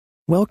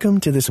Welcome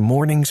to this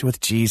Mornings with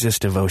Jesus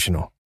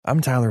devotional. I'm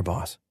Tyler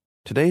Boss.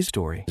 Today's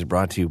story is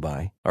brought to you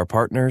by our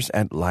partners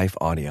at Life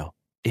Audio.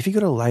 If you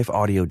go to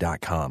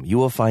lifeaudio.com, you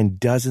will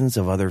find dozens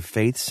of other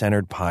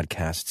faith-centered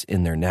podcasts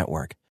in their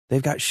network.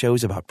 They've got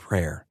shows about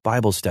prayer,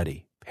 Bible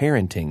study,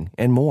 parenting,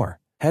 and more.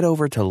 Head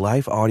over to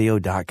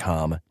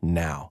lifeaudio.com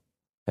now.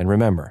 And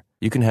remember,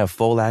 you can have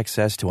full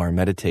access to our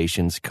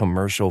meditations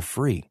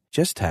commercial-free.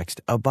 Just text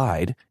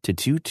ABIDE to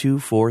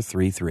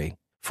 22433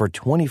 for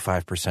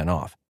 25%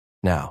 off.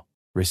 Now,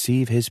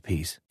 receive His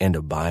peace and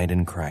abide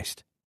in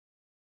Christ.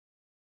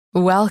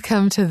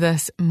 Welcome to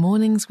this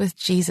Mornings with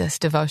Jesus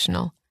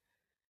devotional,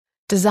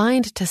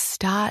 designed to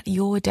start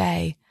your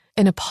day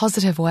in a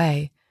positive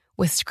way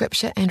with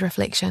scripture and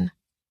reflection.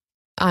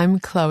 I'm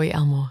Chloe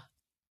Elmore.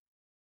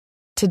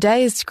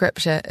 Today's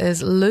scripture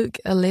is Luke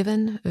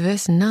 11,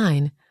 verse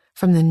 9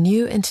 from the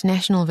New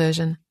International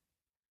Version.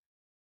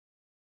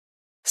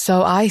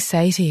 So I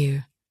say to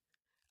you,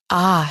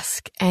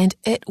 ask and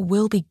it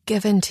will be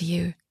given to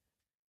you.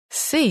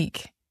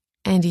 Seek,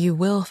 and you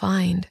will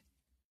find.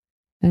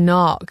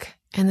 Knock,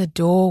 and the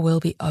door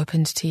will be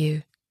opened to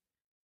you.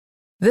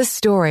 This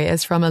story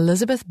is from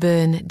Elizabeth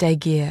Byrne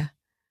Daguerre.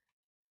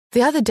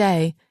 The other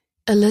day,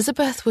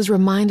 Elizabeth was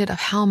reminded of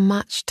how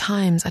much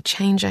times are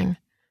changing.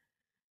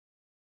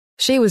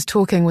 She was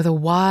talking with a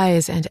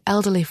wise and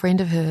elderly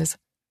friend of hers,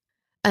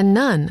 a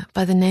nun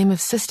by the name of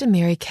Sister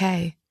Mary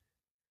Kay.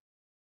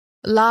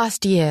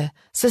 Last year,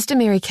 Sister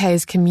Mary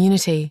Kay's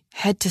community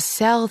had to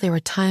sell their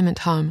retirement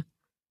home.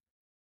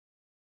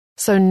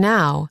 So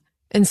now,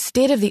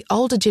 instead of the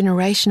older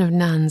generation of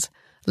nuns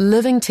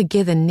living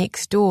together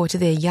next door to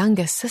their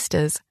younger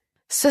sisters,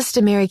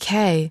 Sister Mary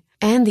Kay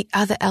and the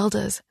other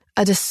elders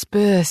are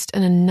dispersed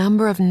in a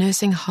number of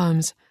nursing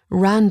homes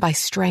run by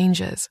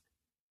strangers.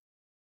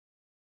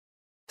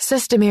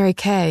 Sister Mary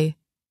Kay,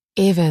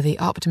 ever the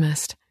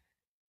optimist,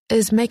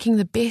 is making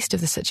the best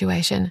of the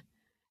situation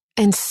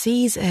and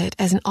sees it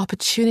as an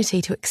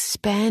opportunity to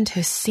expand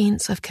her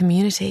sense of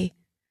community.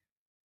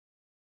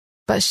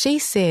 But she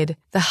said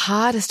the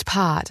hardest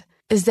part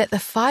is that the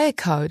fire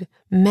code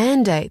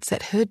mandates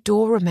that her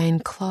door remain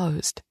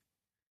closed.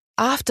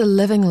 After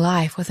living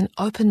life with an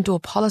open-door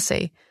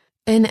policy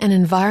in an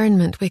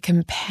environment where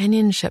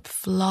companionship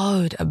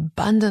flowed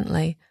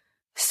abundantly,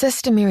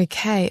 Sister Mary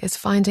Kay is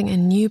finding a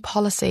new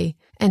policy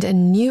and a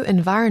new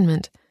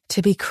environment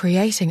to be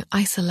creating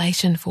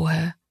isolation for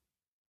her.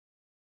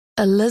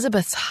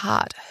 Elizabeth's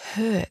heart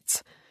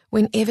hurts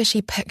whenever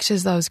she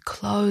pictures those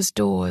closed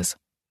doors.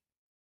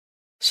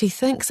 She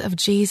thinks of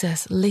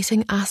Jesus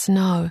letting us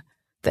know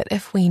that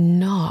if we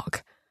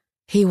knock,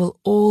 He will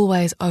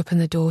always open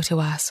the door to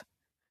us.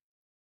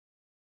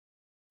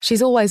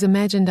 She's always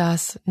imagined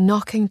us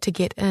knocking to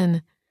get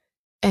in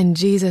and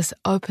Jesus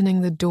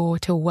opening the door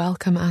to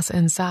welcome us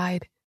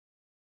inside.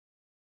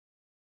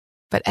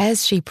 But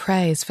as she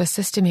prays for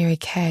Sister Mary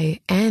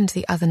Kay and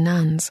the other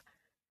nuns,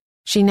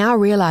 she now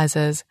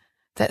realizes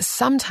that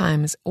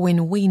sometimes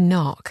when we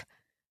knock,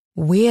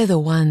 we're the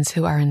ones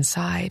who are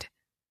inside.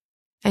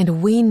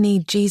 And we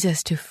need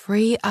Jesus to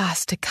free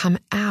us to come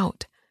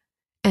out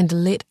and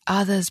let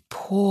others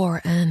pour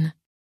in.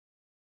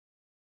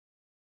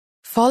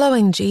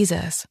 Following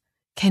Jesus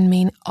can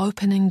mean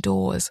opening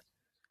doors,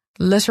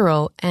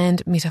 literal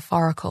and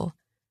metaphorical,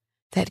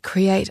 that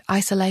create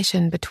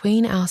isolation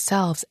between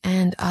ourselves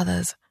and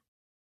others.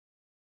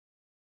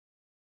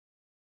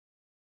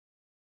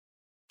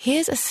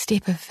 Here's a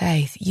step of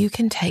faith you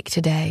can take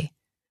today.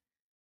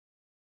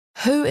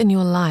 Who in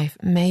your life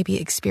may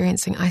be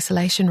experiencing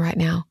isolation right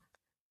now?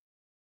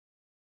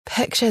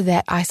 Picture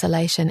that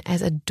isolation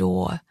as a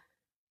door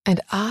and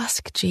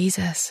ask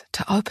Jesus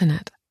to open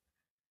it.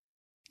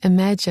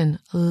 Imagine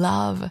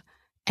love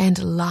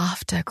and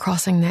laughter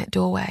crossing that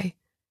doorway,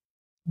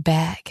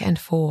 back and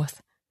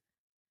forth,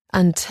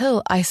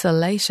 until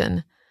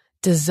isolation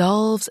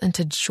dissolves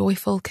into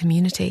joyful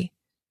community.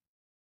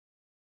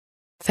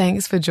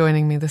 Thanks for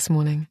joining me this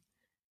morning.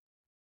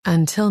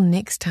 Until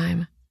next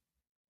time,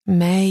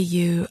 may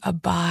you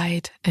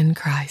abide in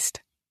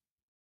Christ.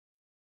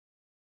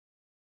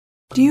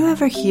 Do you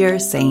ever hear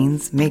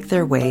sayings make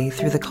their way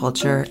through the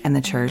culture and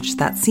the church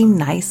that seem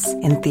nice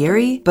in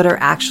theory, but are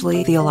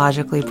actually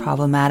theologically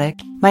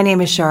problematic? My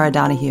name is Shara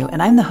Donahue,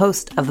 and I'm the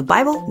host of The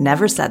Bible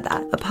Never Said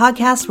That, a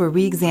podcast where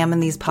we examine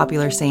these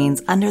popular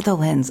sayings under the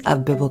lens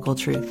of biblical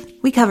truth.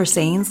 We cover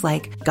sayings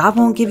like, God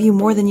won't give you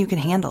more than you can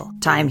handle,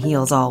 time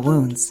heals all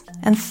wounds,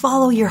 and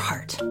follow your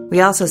heart.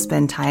 We also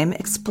spend time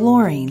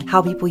exploring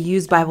how people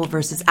use Bible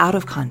verses out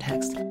of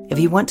context. If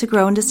you want to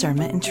grow in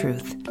discernment and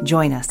truth,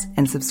 join us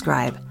and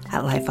subscribe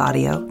at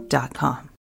lifeaudio.com.